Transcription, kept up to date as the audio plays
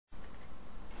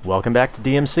Welcome back to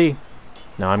DMC.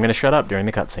 Now I'm going to shut up during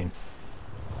the cutscene.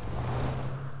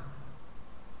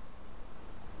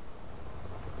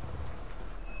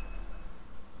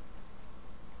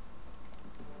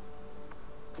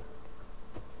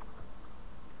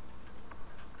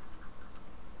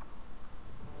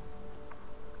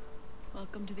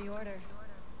 Welcome to the Order.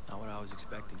 Not what I was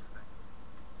expecting.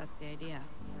 That's the idea.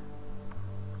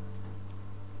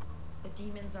 The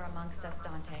demons are amongst us,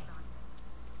 Dante.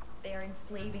 They are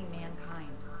enslaving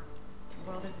mankind. The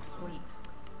world is asleep,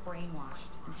 brainwashed,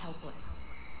 and helpless.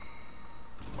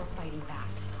 We're fighting back.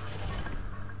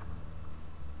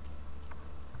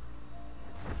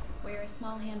 We're a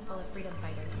small handful of freedom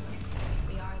fighters.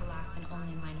 We are the last and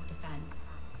only line of defense.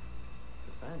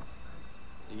 Defense?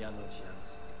 You got no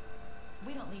chance.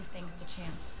 We don't leave things to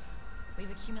chance. We've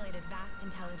accumulated vast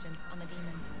intelligence on the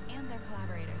demons and their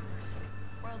collaborators.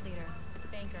 World leaders,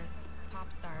 bankers,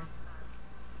 pop stars.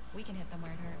 We can hit them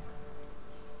where it hurts.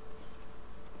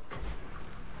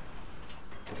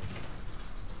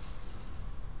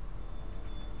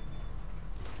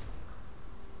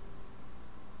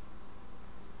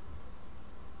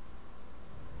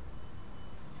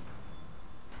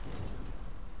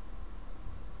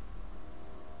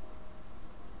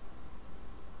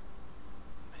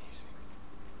 Amazing.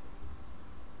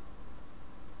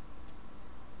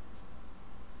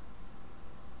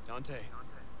 Dante.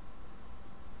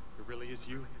 It really is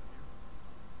you.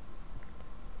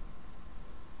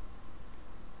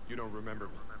 You don't remember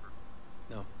me?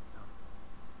 No.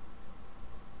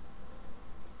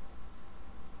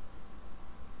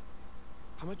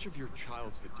 How much of your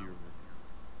childhood do you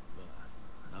remember?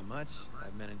 Not much. I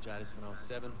had meningitis when I was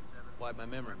 7. Wiped my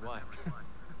memory. Why?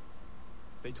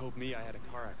 They told me I had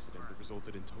a car accident that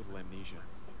resulted in total amnesia.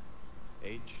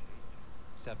 Age?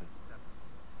 7.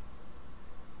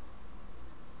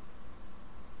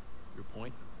 Your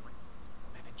point?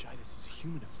 Meningitis is a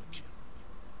human affliction.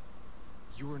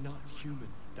 You are not human,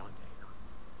 Dante.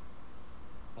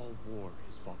 All war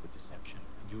is fought with deception,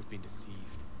 and you have been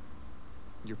deceived.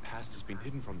 Your past has been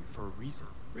hidden from you for a reason.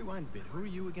 Rewind a bit. Who are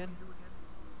you again?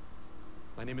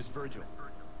 My name is Virgil.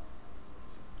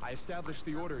 I established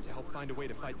the Order to help find a way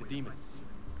to fight the demons.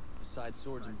 Besides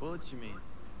swords and bullets, you mean?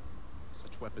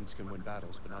 Such weapons can win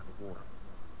battles, but not the war.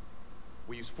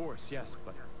 We use force, yes,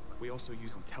 but we also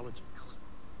use intelligence,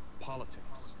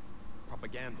 politics,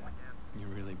 propaganda. You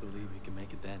really believe you can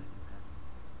make a dent?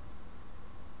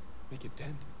 Make a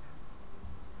dent?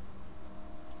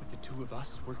 With the two of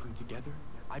us working together,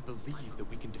 I believe that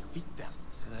we can defeat them.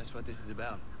 So that's what this is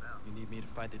about. You need me to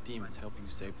fight the demons, help you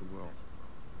save the world.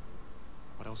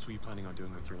 What else were you planning on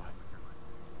doing with your life?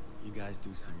 You guys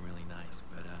do seem really nice,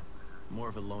 but more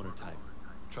of a loner type.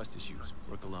 Trust issues,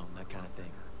 work alone, that kind of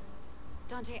thing.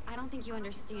 Dante, I don't think you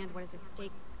understand what is at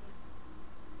stake.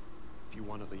 If you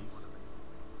want to leave,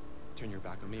 turn your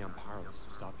back on me, I'm powerless to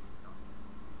stop you.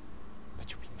 But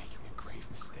you'll be making a grave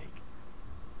mistake.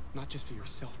 Not just for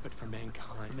yourself, but for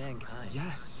mankind. For mankind?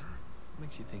 Yes. What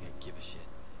makes you think I give a shit?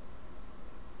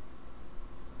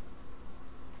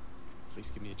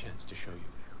 Please give me a chance to show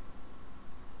you.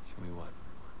 Show me what?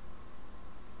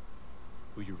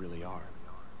 Who you really are.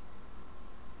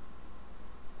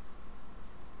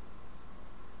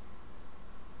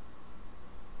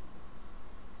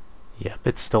 Yep,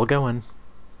 it's still going.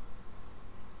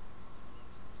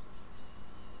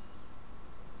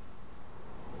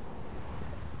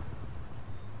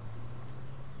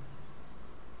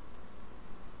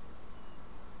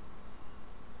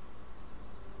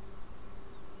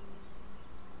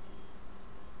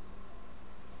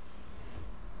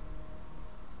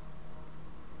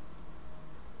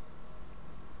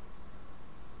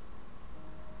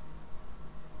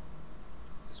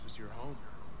 This was your home.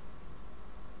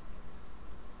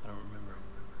 I don't remember.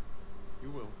 You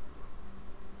will.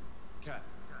 Cat,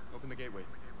 open the gateway.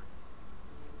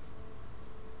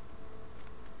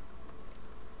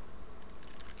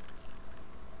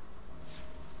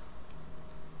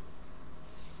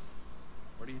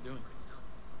 What are you doing?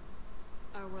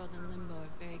 Our world and Limbo are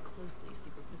very closely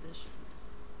superpositioned.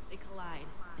 They collide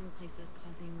in places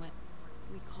causing what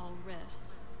we call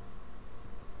rifts.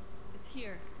 It's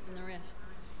here, in the rifts,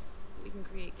 that we can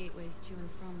create gateways to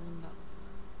and from Limbo.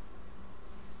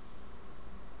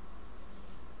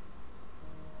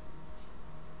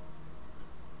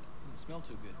 Doesn't smell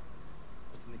too good.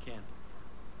 What's in the can?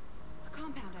 A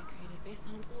compound I created based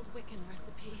on an old Wiccan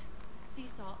recipe. Sea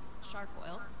salt, shark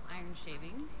oil, iron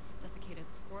shavings, desiccated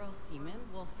squirrel semen,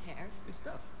 wolf hair. Good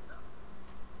stuff.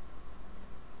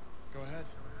 Go ahead.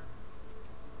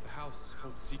 The house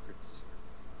holds secrets.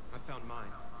 I found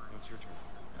mine. Now it's your turn.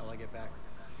 How'll I get back?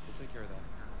 We'll take care of that.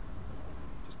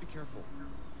 Just careful.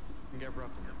 It can get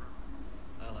rough in there.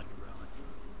 I like it rough.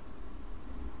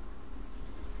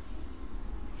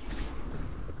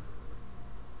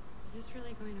 Is this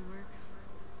really going to work?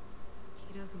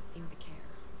 He doesn't seem to care.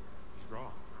 He's raw.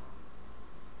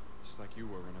 Just like you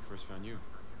were when I first found you.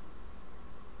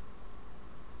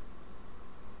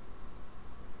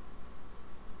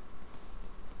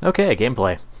 Okay,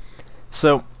 gameplay.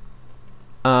 So,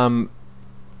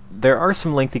 there are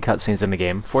some lengthy cutscenes in the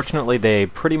game. Fortunately, they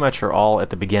pretty much are all at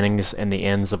the beginnings and the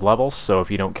ends of levels, so if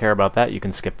you don't care about that, you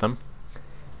can skip them.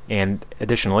 And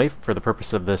additionally, for the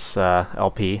purpose of this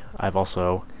LP, I've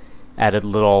also added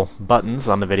little buttons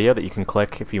on the video that you can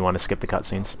click if you want to skip the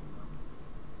cutscenes.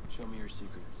 Show me your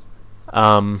secrets.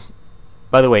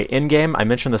 By the way, in-game, I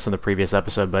mentioned this in the previous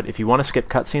episode, but if you want to skip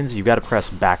cutscenes, you've got to press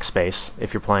backspace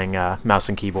if you're playing mouse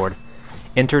and keyboard.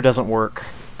 Enter doesn't work,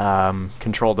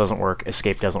 control doesn't work,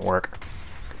 escape doesn't work.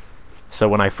 So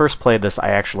when I first played this,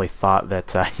 I actually thought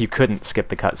that you couldn't skip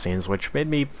the cutscenes, which made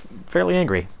me fairly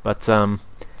angry. But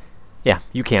yeah,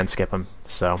 you can skip them,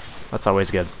 so that's always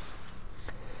good.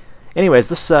 Anyways,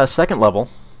 this second level,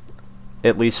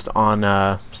 at least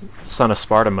on Son of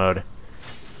Sparda mode,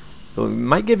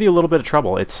 might give you a little bit of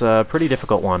trouble. It's a pretty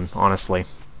difficult one, honestly.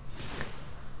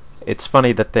 It's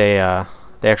funny that they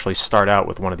actually start out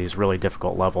with one of these really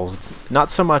difficult levels. It's not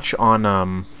so much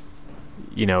on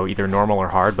you know, either normal or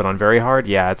hard, but on very hard,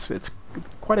 yeah, it's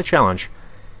quite a challenge.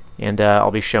 And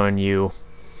I'll be showing you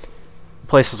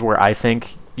places where I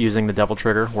think using the devil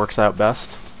trigger works out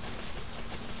best.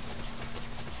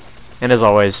 And as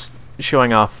always,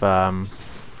 showing off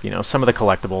you know, some of the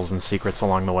collectibles and secrets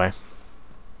along the way.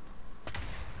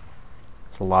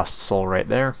 There's a lost soul right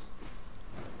there.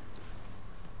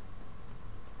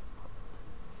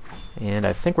 And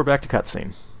I think we're back to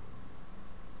cutscene.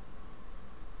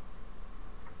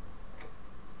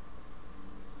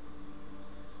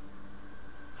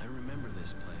 I remember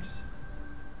this place.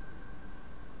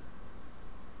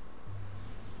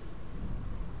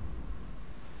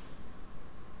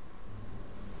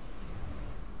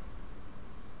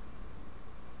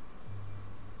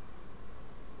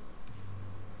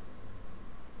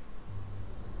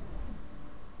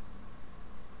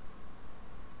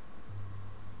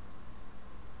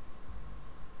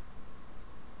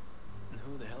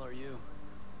 Who the hell are you?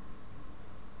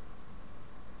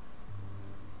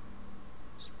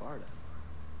 Sparda.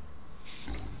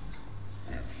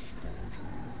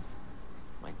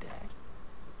 My dad.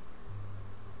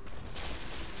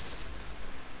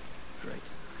 Great.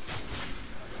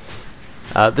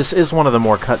 This is one of the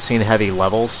more cutscene heavy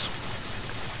levels,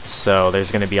 so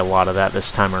there's going to be a lot of that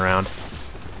this time around.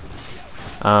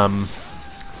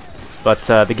 But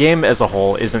the game as a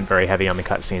whole isn't very heavy on the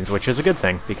cutscenes, which is a good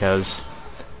thing, because,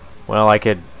 well, I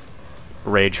could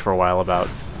rage for a while about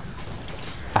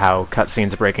how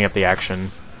cutscenes breaking up the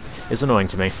action is annoying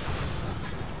to me.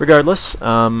 Regardless,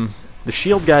 the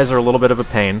shield guys are a little bit of a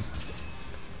pain.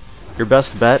 Your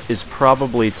best bet is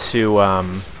probably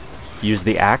to use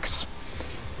the axe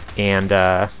and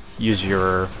use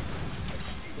your,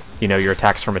 you know, your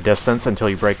attacks from a distance until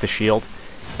you break the shield,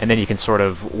 and then you can sort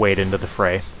of wade into the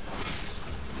fray.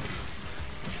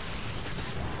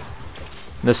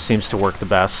 This seems to work the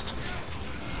best.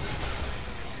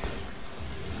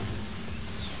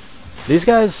 These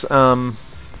guys,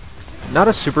 not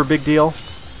a super big deal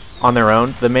on their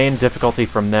own. The main difficulty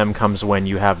from them comes when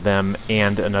you have them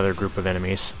and another group of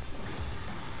enemies.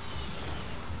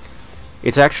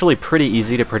 It's actually pretty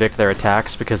easy to predict their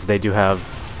attacks because they do have,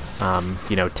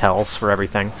 you know, tells for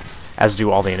everything, as do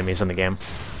all the enemies in the game.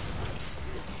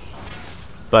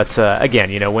 But again,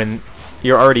 you know, when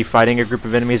you're already fighting a group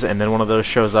of enemies and then one of those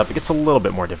shows up, it gets a little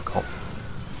bit more difficult.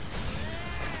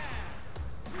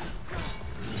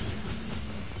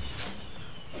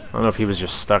 I don't know if he was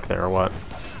just stuck there or what.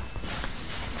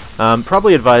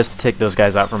 Probably advised to take those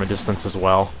guys out from a distance as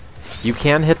well. You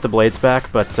can hit the blades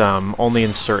back, but only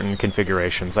in certain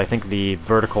configurations. I think the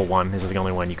vertical one is the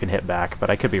only one you can hit back, but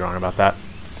I could be wrong about that.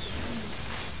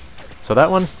 So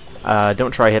that one,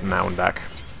 don't try hitting that one back.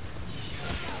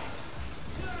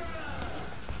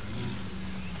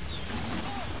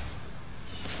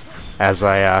 As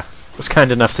I was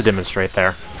kind enough to demonstrate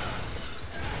there.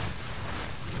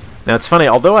 Now it's funny,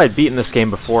 although I'd beaten this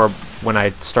game before when I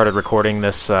started recording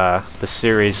this this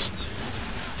series,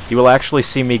 you will actually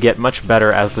see me get much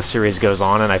better as the series goes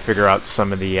on and I figure out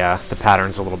some of the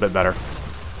patterns a little bit better.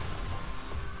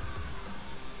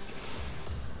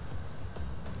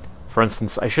 For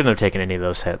instance, I shouldn't have taken any of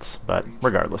those hits, but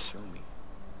regardless.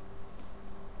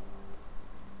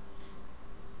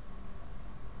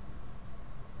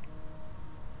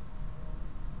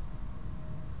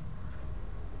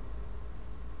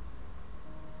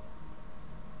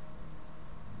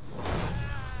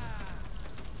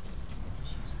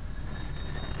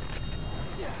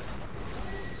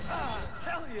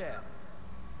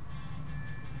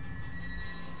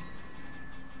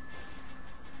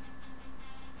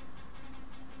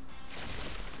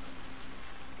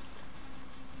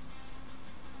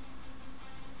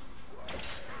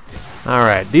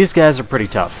 Alright, these guys are pretty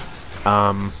tough.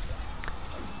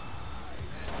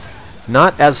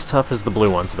 Not as tough as the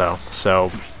blue ones, though,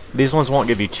 so these ones won't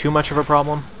give you too much of a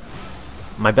problem.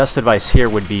 My best advice here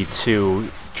would be to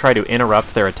try to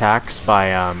interrupt their attacks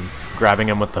by grabbing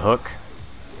them with the hook.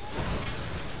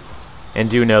 And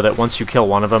do know that once you kill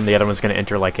one of them, the other one's going to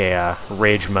enter like a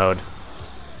rage mode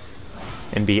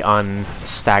and be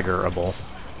unstaggerable.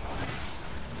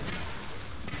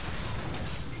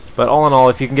 But all in all,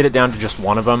 if you can get it down to just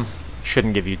one of them, it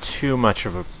shouldn't give you too much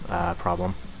of a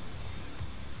problem.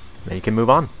 Then you can move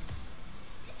on.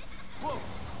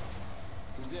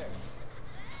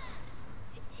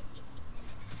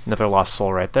 Another lost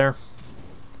soul right there.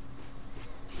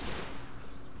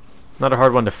 Not a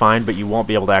hard one to find, but you won't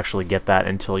be able to actually get that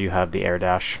until you have the air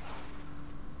dash.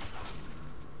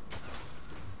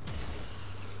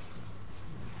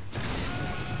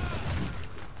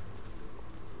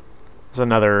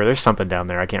 There's something down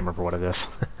there, I can't remember what it is.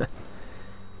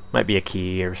 Might be a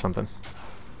key or something.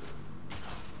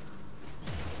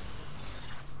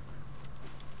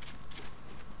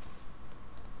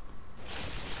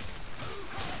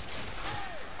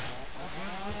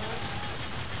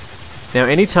 Now,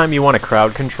 anytime you want to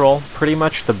crowd control, pretty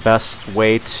much the best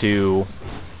way to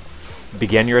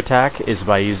begin your attack is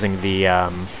by using the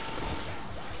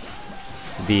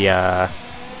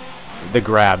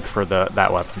grab for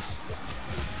that weapon,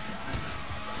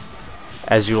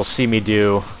 as you will see me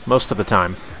do most of the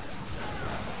time.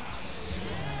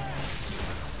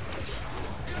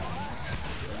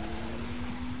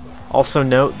 Also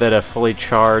note that a fully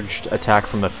charged attack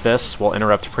from the fists will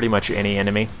interrupt pretty much any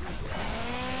enemy,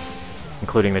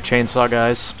 including the chainsaw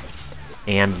guys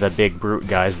and the big brute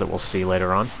guys that we'll see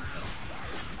later on.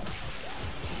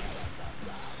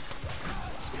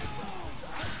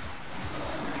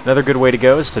 Another good way to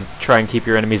go is to try and keep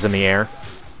your enemies in the air.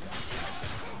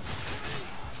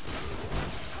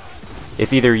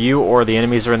 If either you or the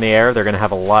enemies are in the air, they're going to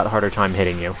have a lot harder time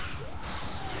hitting you.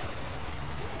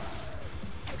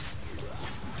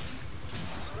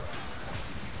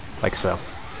 Like so.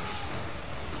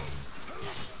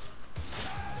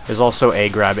 There's also a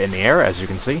grab in the air, as you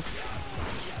can see.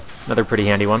 Another pretty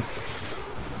handy one.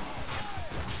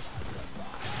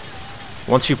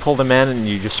 Once you pull them in and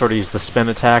you just sort of use the spin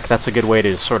attack, that's a good way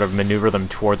to sort of maneuver them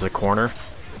towards a corner.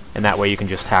 And that way you can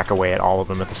just hack away at all of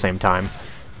them at the same time.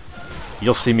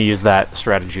 You'll see me use that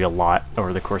strategy a lot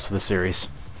over the course of the series.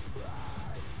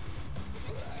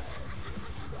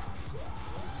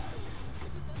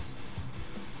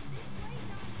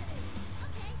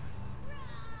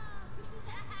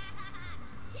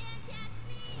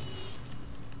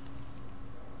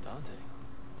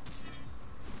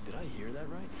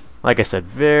 Like I said,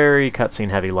 very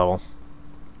cutscene heavy level.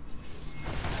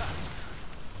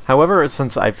 However,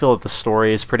 since I feel that the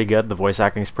story is pretty good, the voice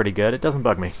acting is pretty good, it doesn't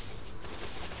bug me.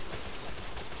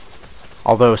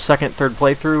 Although second, third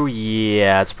playthrough,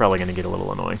 yeah, it's probably going to get a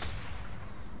little annoying.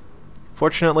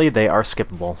 Fortunately, they are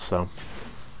skippable, so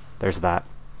there's that.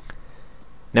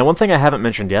 Now, one thing I haven't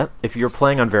mentioned yet, if you're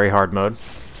playing on very hard mode,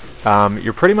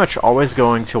 you're pretty much always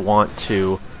going to want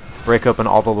to break open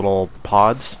all the little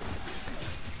pods.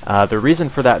 The reason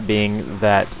for that being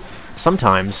that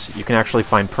sometimes you can actually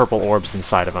find purple orbs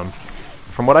inside of them.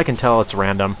 From what I can tell, it's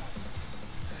random.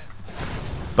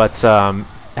 But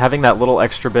having that little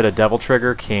extra bit of devil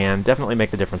trigger can definitely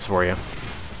make the difference for you.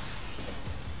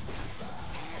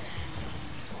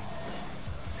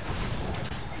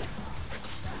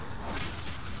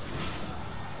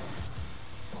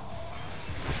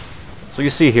 So you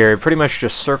see here, pretty much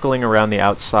just circling around the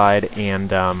outside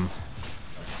and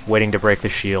waiting to break the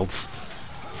shields.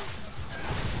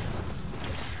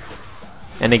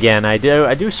 And again, I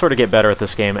do sort of get better at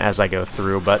this game as I go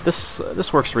through, but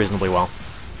this works reasonably well.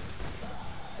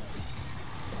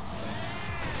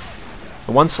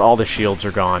 Once all the shields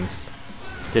are gone,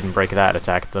 didn't break that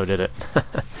attack though, did it?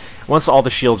 Once all the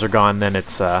shields are gone, then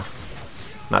it's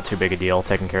not too big a deal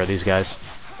taking care of these guys.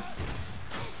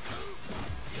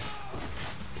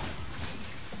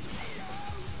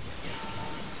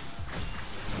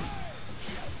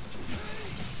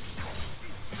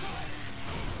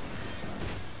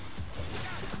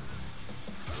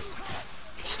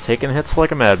 Just taking hits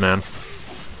like a madman.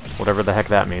 Whatever the heck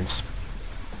that means.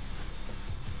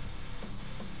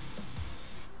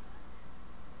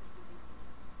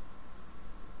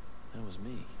 That was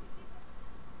me.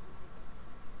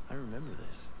 I remember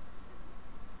this.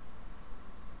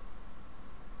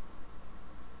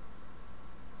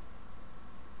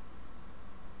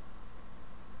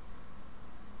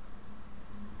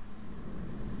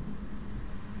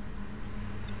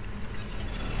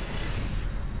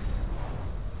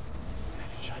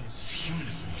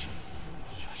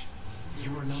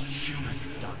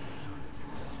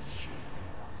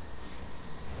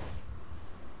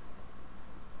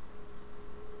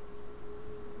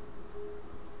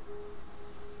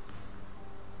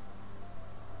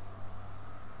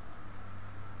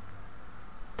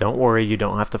 Don't worry, you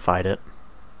don't have to fight it.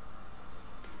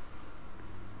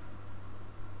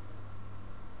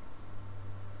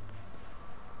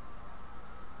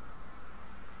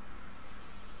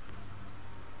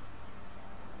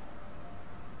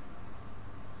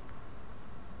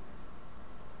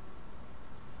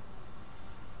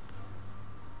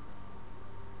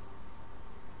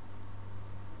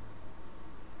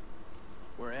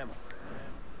 Where am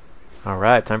I?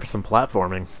 Alright, time for some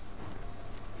platforming.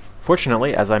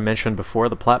 Fortunately, as I mentioned before,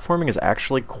 the platforming is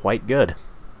actually quite good.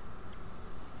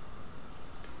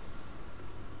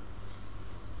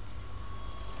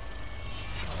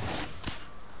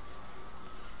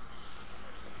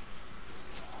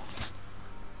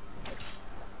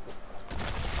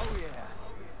 Oh yeah.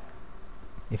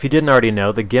 If you didn't already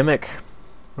know, the gimmick...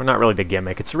 Well, not really the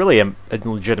gimmick. It's really a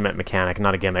legitimate mechanic,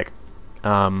 not a gimmick.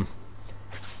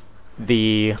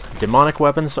 The demonic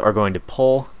weapons are going to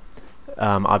pull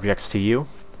objects to you,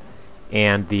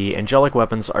 and the angelic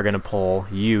weapons are going to pull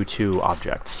you to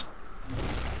objects.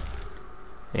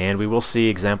 And we will see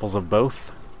examples of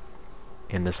both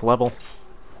in this level.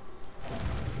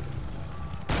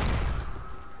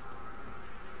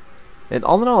 And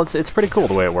all in all, it's pretty cool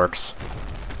the way it works.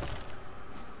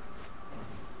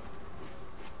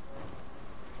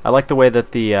 I like the way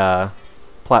that the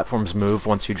platforms move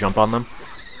once you jump on them.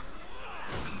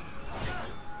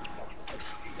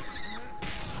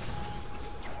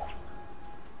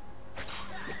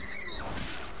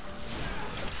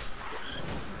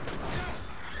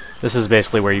 This is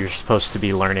basically where you're supposed to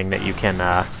be learning that you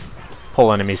can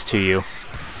pull enemies to you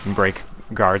and break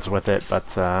guards with it,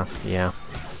 but yeah.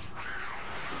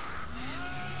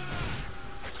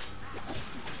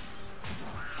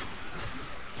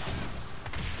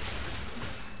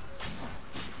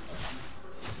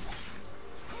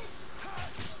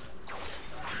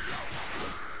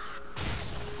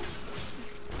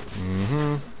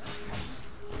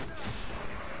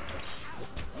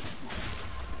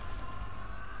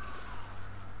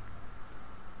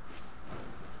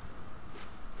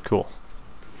 Cool.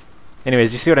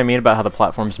 Anyways, you see what I mean about how the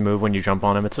platforms move when you jump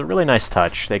on them? It's a really nice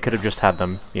touch. They could have just had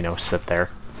them, you know, sit there.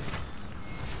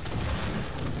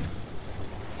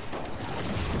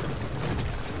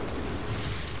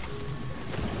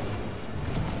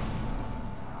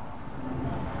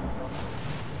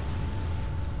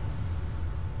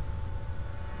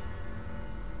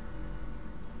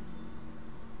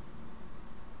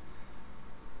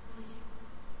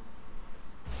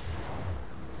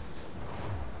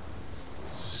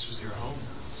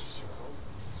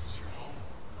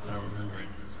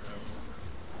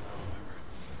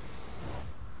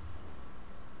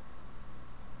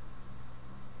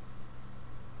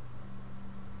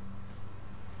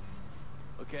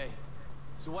 Okay,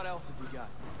 so what else have you got?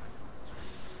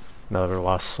 Another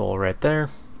lost soul right there.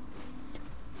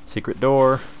 Secret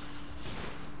door.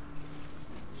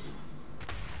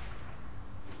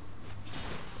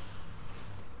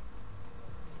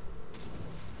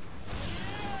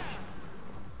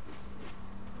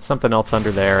 Something else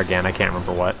under there. Again, I can't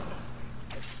remember what.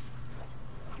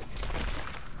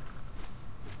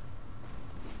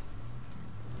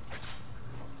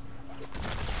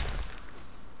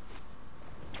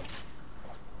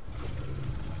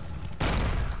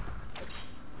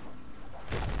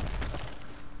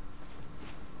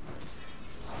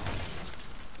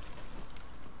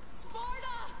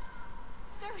 Sparda!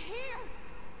 They're here!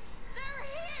 They're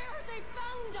here! They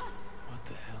found us! What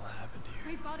the hell happened here?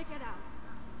 We've got to get out.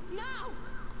 Now!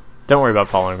 Don't worry about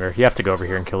following her. You have to go over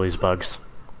here and kill these bugs.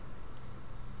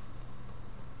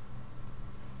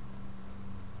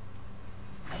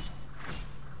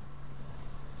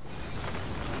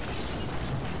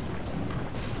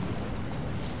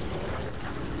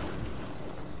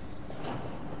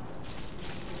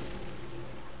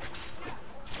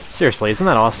 Seriously, isn't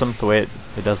that awesome, the way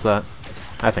it does that?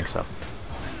 I think so.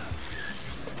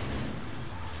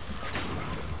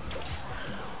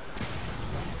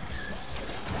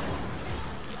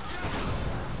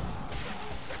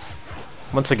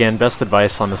 Once again, best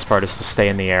advice on this part is to stay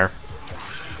in the air.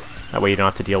 That way you don't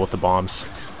have to deal with the bombs.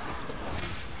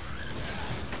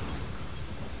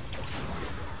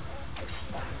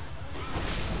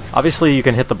 Obviously you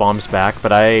can hit the bombs back,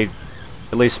 but I,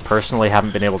 at least personally,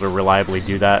 haven't been able to reliably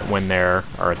do that when there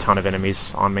are a ton of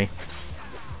enemies on me.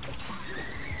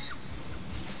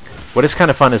 What is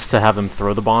kind of fun is to have them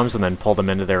throw the bombs and then pull them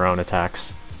into their own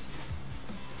attacks.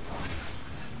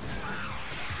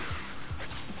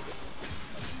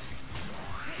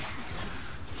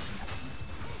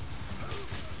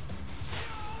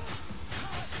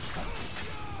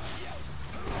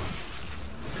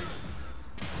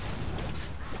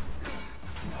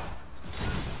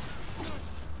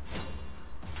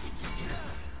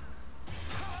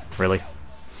 really.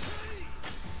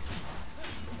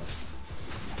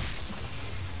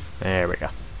 There we go.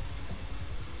 No.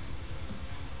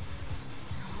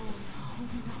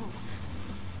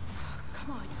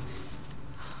 Come on.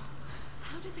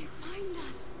 How did they find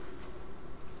us?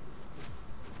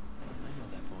 I know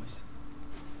that voice.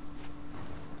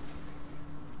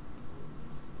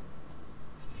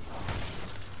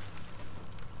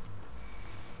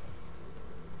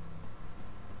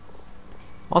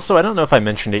 Also, I don't know if I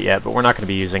mentioned it yet, but we're not going to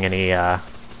be using any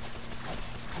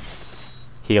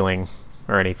healing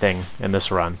or anything in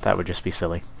this run. That would just be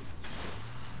silly.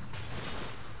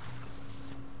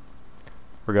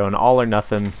 We're going all or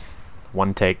nothing,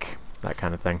 one take, that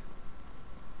kind of thing.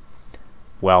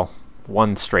 Well,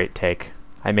 one straight take.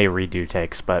 I may redo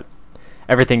takes, but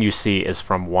everything you see is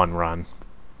from one run.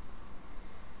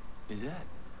 Is that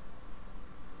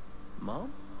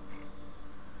Mom?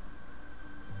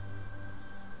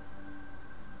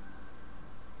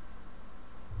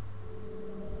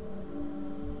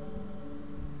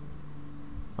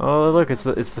 Oh, look, it's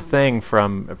the thing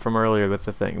from earlier with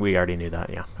the thing. We already knew that,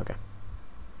 yeah, okay.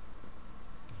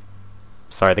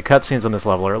 Sorry, the cutscenes on this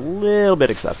level are a little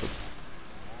bit excessive.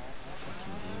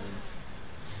 Fucking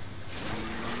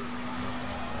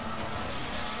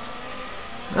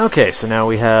demons. Okay, so now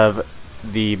we have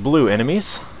the blue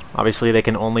enemies. Obviously, they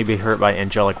can only be hurt by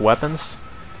angelic weapons,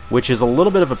 which is a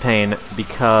little bit of a pain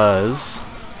because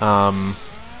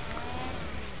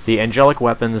the angelic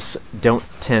weapons don't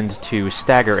tend to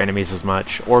stagger enemies as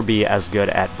much or be as good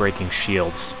at breaking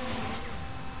shields.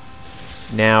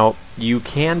 Now, you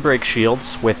can break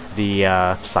shields with the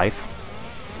scythe,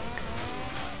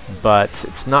 but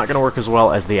it's not going to work as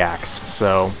well as the axe,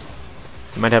 so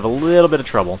you might have a little bit of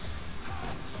trouble.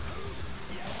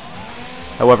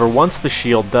 However, once the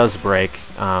shield does break,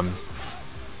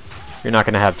 you're not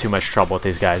going to have too much trouble with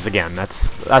these guys. Again,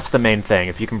 that's the main thing.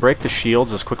 If you can break the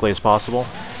shields as quickly as possible,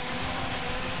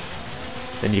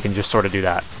 then you can just sort of do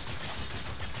that.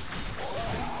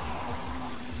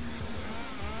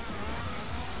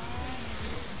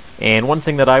 And one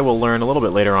thing that I will learn a little bit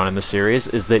later on in the series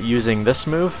is that using this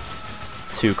move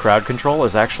to crowd control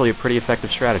is actually a pretty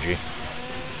effective strategy.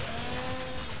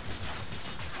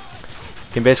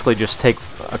 You can basically just take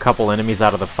a couple enemies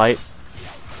out of the fight.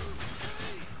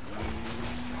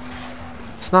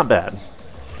 It's not bad.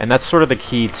 And that's sort of the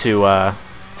key to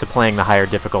playing the higher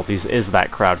difficulties, is that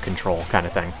crowd control kind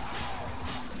of thing.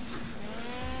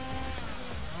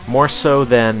 More so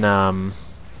than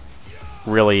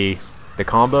really the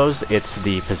combos, it's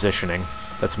the positioning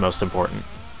that's most important.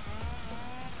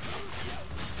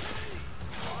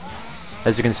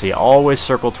 As you can see, always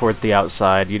circle towards the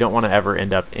outside. You don't want to ever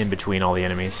end up in between all the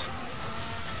enemies.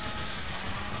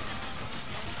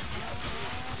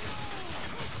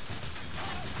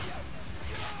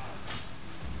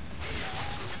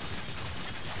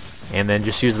 And then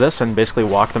just use this and basically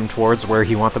walk them towards where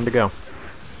you want them to go.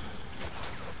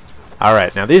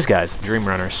 Alright, now these guys, the Dream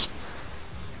Runners.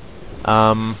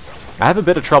 I have a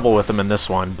bit of trouble with them in this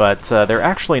one, but they're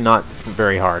actually not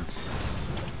very hard.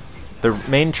 The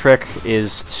main trick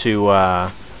is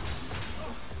to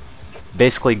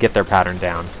basically get their pattern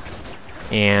down.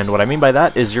 And what I mean by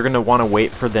that is you're going to want to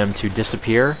wait for them to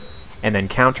disappear and then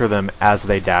counter them as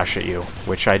they dash at you,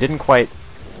 which I didn't quite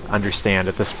understand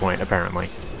at this point, apparently.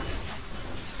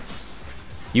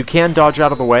 You can dodge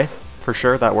out of the way, for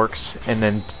sure, that works, and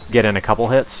then get in a couple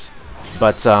hits.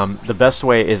 But the best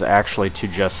way is actually to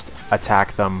just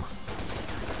attack them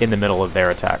in the middle of their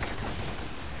attack.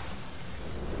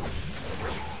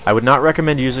 I would not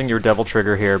recommend using your Devil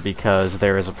Trigger here because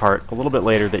there is a part a little bit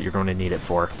later that you're going to need it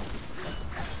for.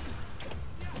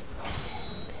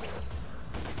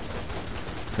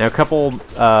 Now, a couple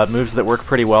moves that work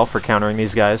pretty well for countering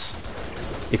these guys.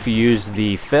 If you use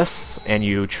the fists and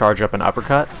you charge up an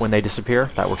uppercut when they disappear,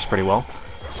 that works pretty well.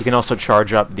 You can also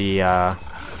charge up the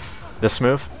this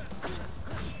move.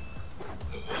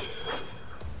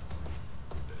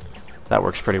 That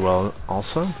works pretty well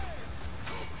also.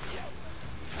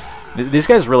 These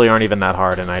guys really aren't even that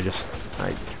hard, and I'm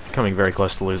coming very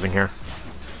close to losing here.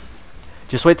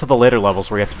 Just wait till the later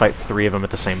levels where you have to fight 3 of them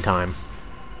at the same time.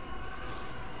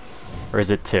 Or is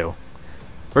it 2?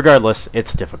 Regardless,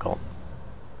 it's difficult.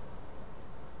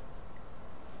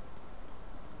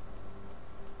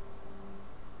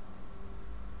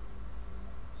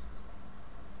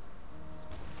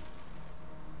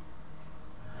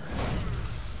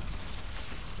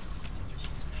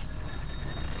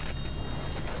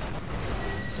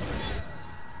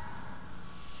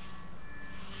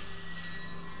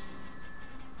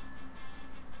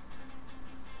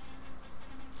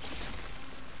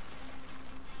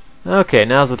 Okay,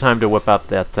 now's the time to whip out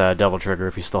that devil trigger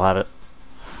if you still have it.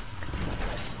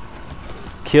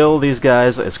 Kill these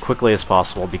guys as quickly as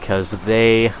possible because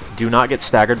they do not get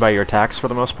staggered by your attacks for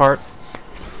the most part,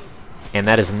 and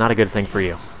that is not a good thing for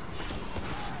you.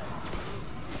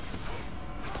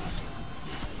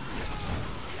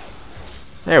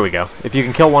 There we go. If you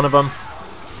can kill one of them,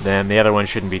 then the other one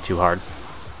shouldn't be too hard.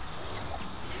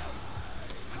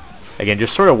 Again,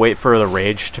 just sort of wait for the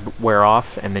rage to wear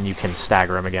off, and then you can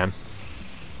stagger him again.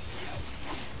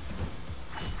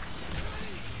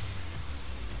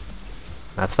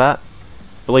 That's that.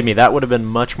 Believe me, that would have been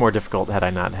much more difficult had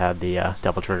I not had the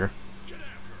devil trigger.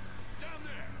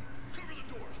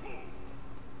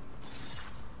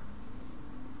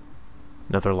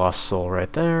 Another lost soul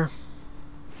right there.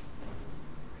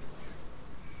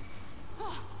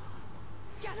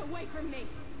 Get away from me!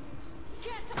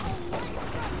 Get away from me!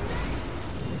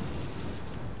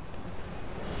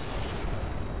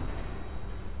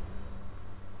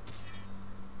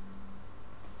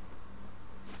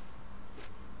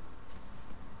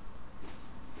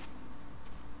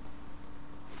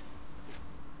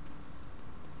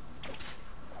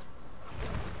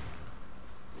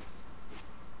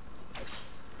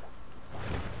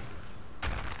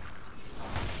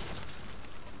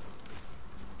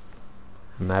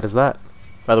 And that is that.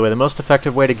 By the way, the most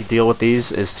effective way to deal with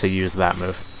these is to use that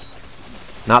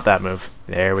move. Not that move.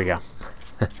 There we go.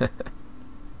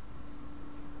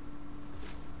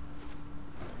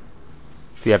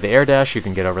 If you have the air dash, you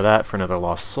can get over that for another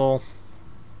lost soul.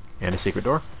 And a secret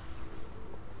door.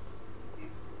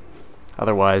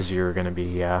 Otherwise, you're going to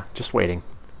be just waiting.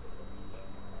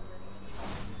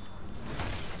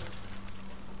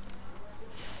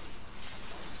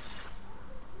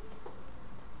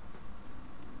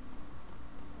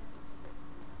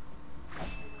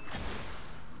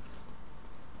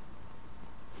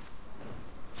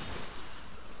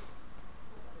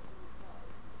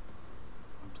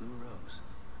 Blue rose.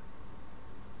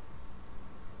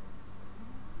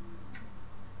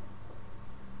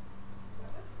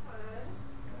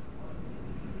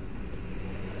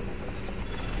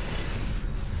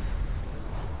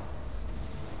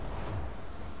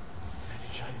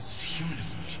 Meningitis is human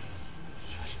affliction.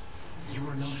 You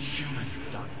are not human,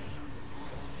 Dante.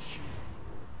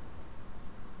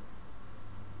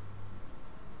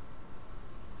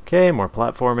 Okay, more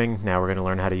platforming. Now we're going to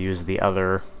learn how to use the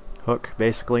other hook,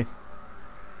 basically.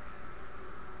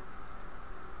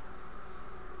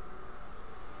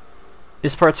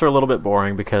 These parts are a little bit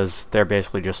boring because they're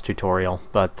basically just tutorial,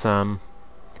 but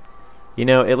you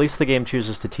know, at least the game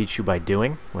chooses to teach you by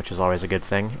doing, which is always a good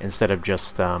thing, instead of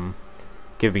just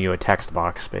giving you a text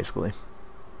box, basically.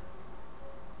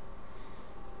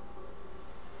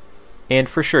 And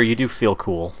for sure, you do feel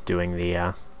cool doing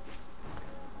the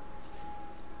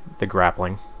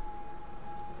grappling.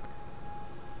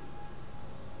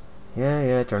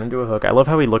 Yeah, turn into a hook. I love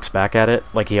how he looks back at it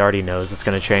like he already knows it's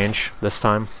going to change this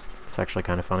time. It's actually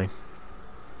kind of funny.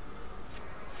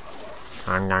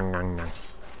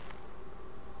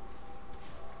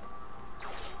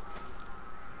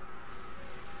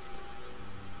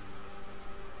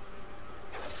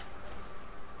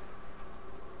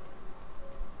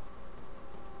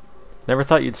 Never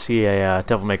thought you'd see a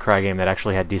Devil May Cry game that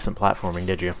actually had decent platforming,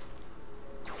 did you?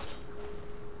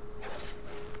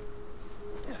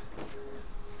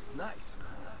 Nice.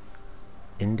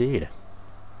 Indeed.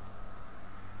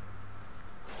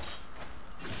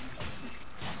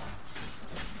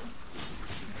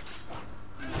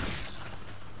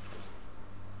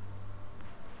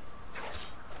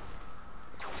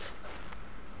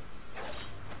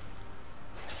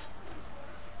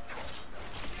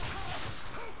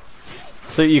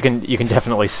 So you can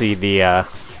definitely see the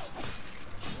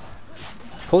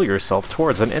pull yourself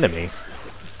towards an enemy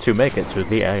to make it to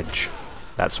the edge,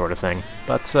 that sort of thing.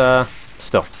 But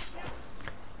still,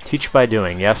 teach by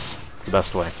doing. Yes, it's the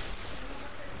best way.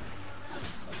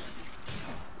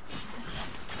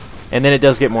 And then it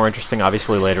does get more interesting,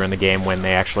 obviously, later in the game when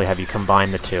they actually have you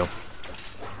combine the two.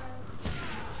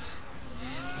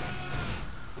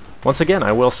 Once again,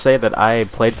 I will say that I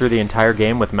played through the entire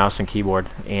game with mouse and keyboard,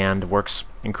 and works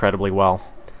incredibly well.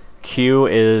 Q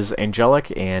is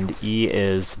angelic, and E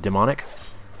is demonic.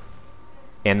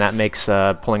 And that makes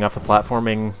pulling off the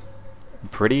platforming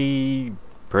pretty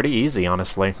easy,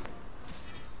 honestly.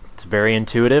 It's very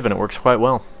intuitive, and it works quite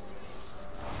well.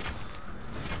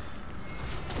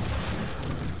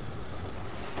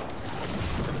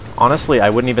 Honestly,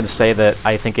 I wouldn't even say that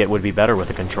I think it would be better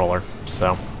with a controller,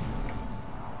 so...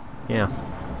 yeah.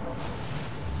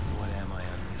 What am I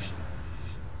unleashing?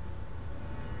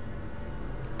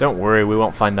 Don't worry, we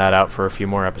won't find that out for a few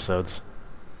more episodes.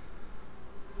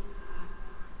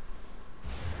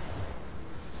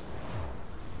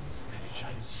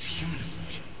 Meningitis is human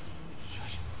affliction.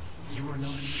 You are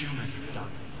not human,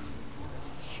 Dante.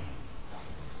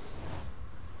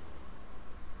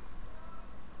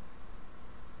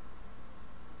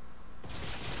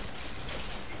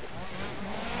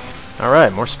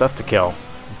 Alright, more stuff to kill.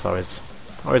 It's always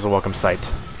a welcome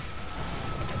sight.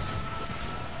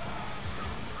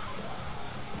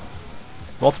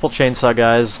 Multiple chainsaw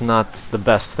guys, not the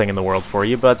best thing in the world for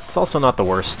you, but it's also not the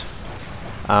worst.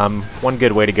 One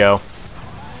good way to go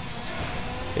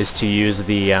is to use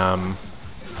the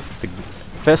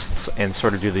fists and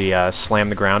sort of do the slam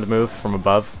the ground move from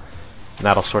above, and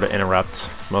that'll sort of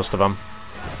interrupt most of them.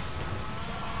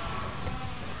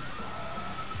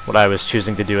 What I was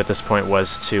choosing to do at this point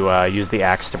was to use the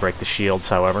axe to break the shields,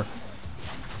 however.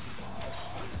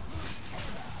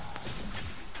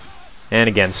 And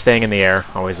again, staying in the air,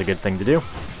 always a good thing to do.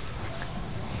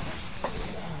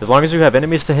 As long as you have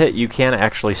enemies to hit, you can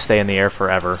actually stay in the air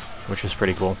forever, which is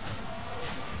pretty cool.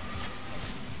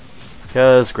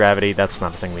 Because gravity, that's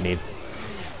not a thing we need.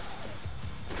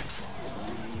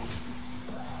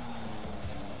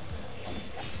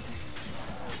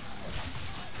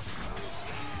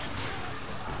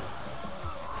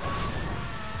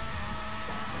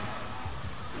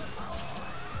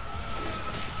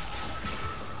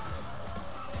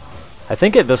 I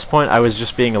think at this point I was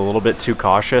just being a little bit too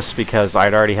cautious because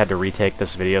I'd already had to retake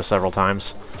this video several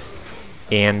times.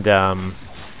 And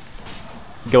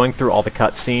going through all the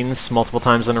cutscenes multiple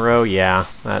times in a row, yeah,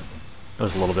 that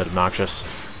was a little bit obnoxious.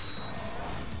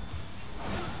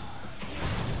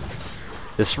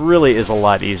 This really is a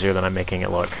lot easier than I'm making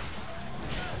it look.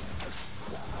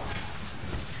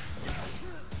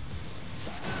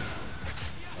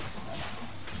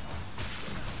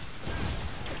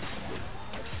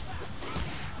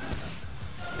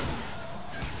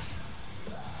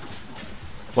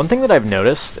 One thing that I've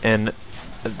noticed, and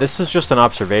this is just an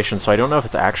observation, so I don't know if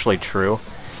it's actually true,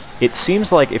 it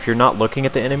seems like if you're not looking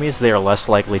at the enemies, they are less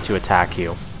likely to attack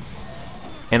you.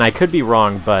 And I could be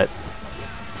wrong, but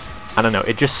I don't know,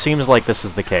 it just seems like this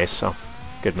is the case, so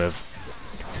good move.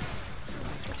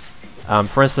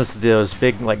 For instance, those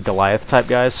big, like, Goliath-type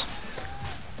guys,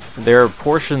 there are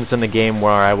portions in the game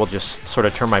where I will just sort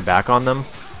of turn my back on them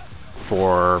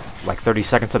for, like, 30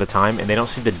 seconds at a time, and they don't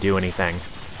seem to do anything.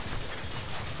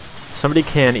 Somebody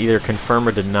can either confirm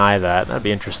or deny that. That'd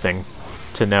be interesting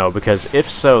to know, because if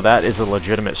so, that is a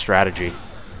legitimate strategy.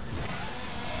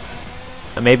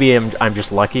 Maybe I'm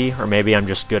just lucky, or maybe I'm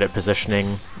just good at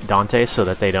positioning Dante so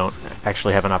that they don't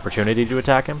actually have an opportunity to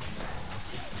attack him.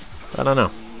 I don't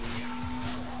know.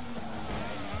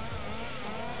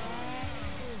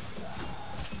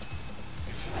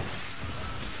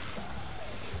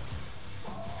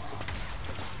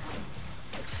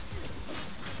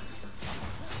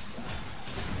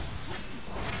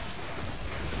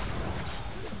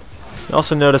 You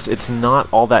also notice it's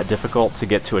not all that difficult to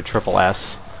get to a triple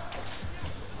S.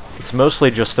 It's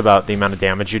mostly just about the amount of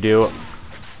damage you do.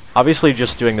 Obviously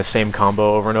just doing the same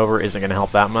combo over and over isn't going to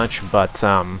help that much, but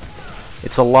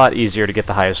it's a lot easier to get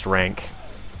the highest rank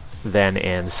than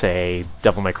in, say,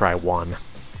 Devil May Cry 1.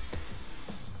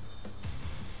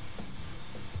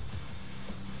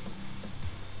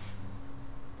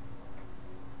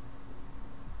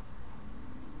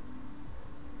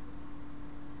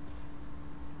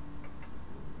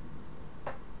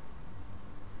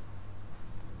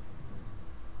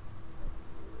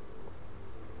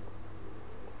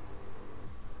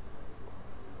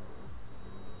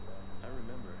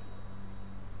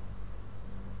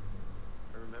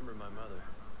 I remember my mother.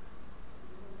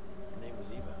 Her name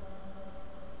was Eva.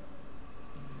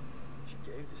 She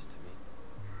gave this to me.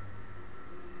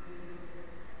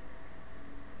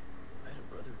 I had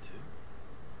a brother too.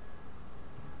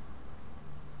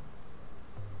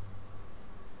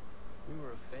 We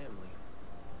were a family.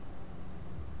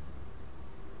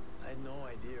 I had no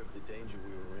idea of the danger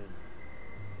we were in.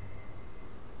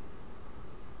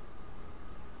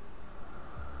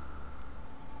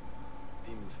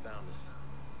 Demons found us.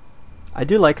 I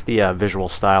do like the visual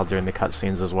style during the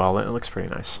cutscenes as well. It looks pretty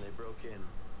nice. When they broke in,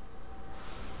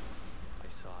 I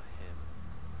saw him.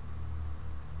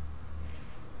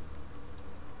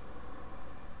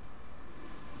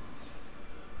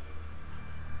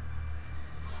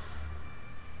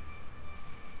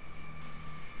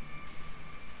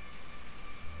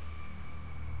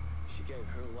 She gave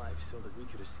her life so that we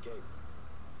could escape.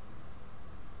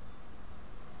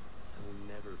 I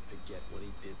will never forget what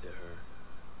he did to her.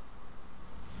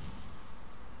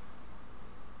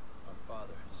 Our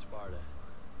father, Sparda,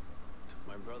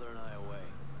 My brother and I away.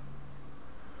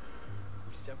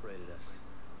 He separated us.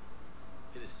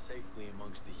 Hid us safely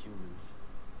amongst the humans.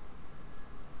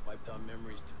 Wiped our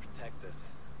memories to protect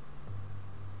us.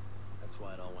 That's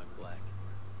why it all went black.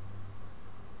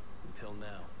 Until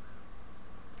now.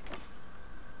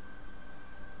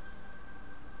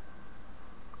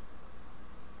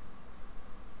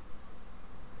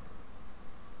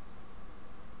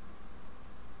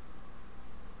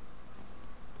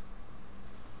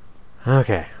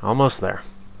 Okay, almost there.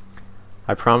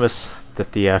 I promise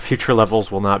that the future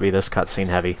levels will not be this cutscene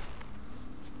heavy.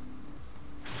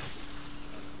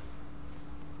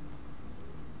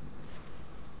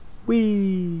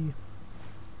 Whee!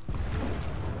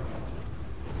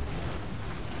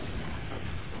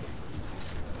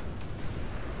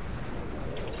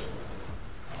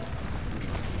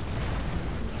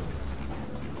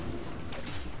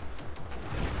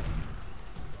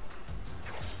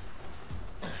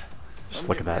 Just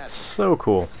look at that, so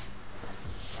cool.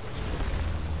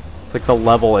 It's like the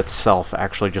level itself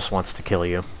actually just wants to kill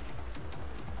you.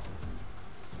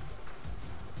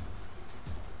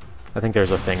 I think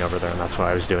there's a thing over there, and that's why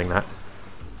I was doing that.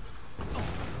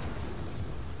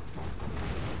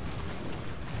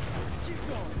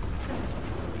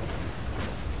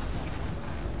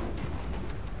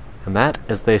 And that,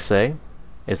 as they say,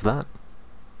 is that.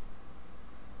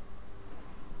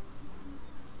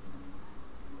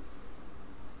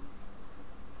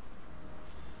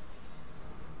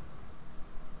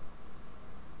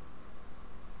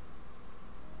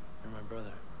 You're my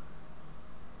brother.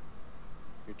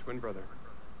 Your twin brother.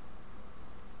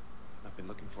 I've been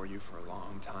looking for you for a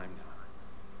long time now.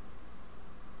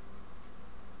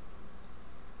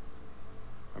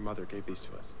 Our mother gave these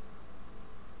to us.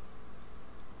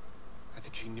 I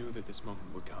think she knew that this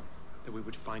moment would come, that we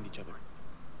would find each other.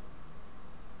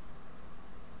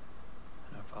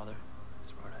 And our father,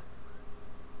 Sparda.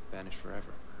 Vanished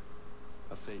forever.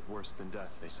 A fate worse than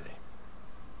death, they say.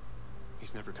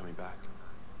 He's never coming back.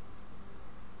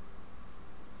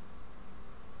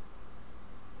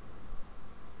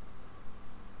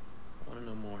 I want to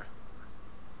know more.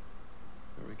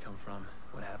 Where we come from,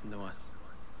 what happened to us.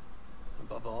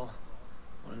 Above all,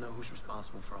 I want to know who's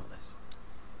responsible for all this.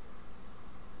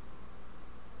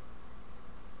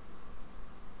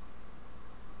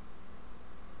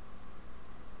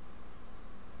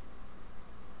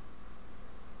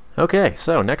 Okay,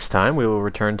 so next time we will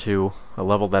return to a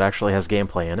level that actually has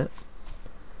gameplay in it.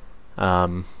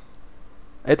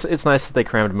 It's nice that they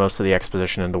crammed most of the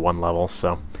exposition into one level,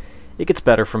 so it gets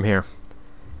better from here.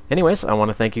 Anyways, I want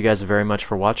to thank you guys very much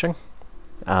for watching.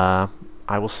 I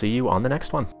will see you on the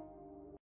next one.